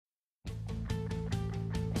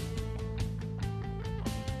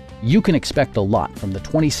You can expect a lot from the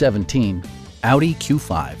 2017 Audi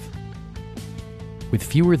Q5. With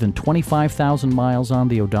fewer than 25,000 miles on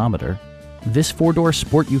the odometer, this four-door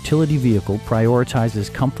sport utility vehicle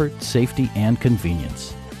prioritizes comfort, safety, and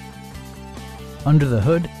convenience. Under the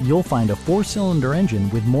hood, you'll find a four-cylinder engine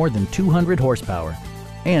with more than 200 horsepower.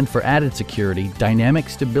 And for added security, dynamic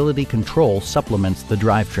stability control supplements the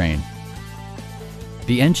drivetrain.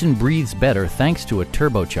 The engine breathes better thanks to a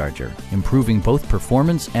turbocharger, improving both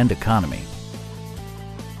performance and economy.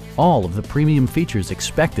 All of the premium features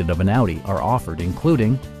expected of an Audi are offered,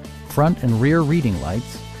 including front and rear reading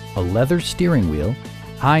lights, a leather steering wheel,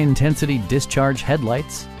 high-intensity discharge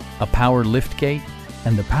headlights, a power liftgate,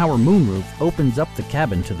 and the power moonroof opens up the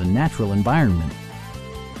cabin to the natural environment.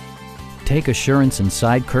 Take assurance in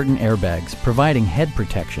side curtain airbags, providing head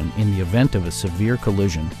protection in the event of a severe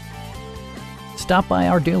collision. Stop by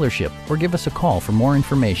our dealership or give us a call for more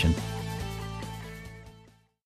information.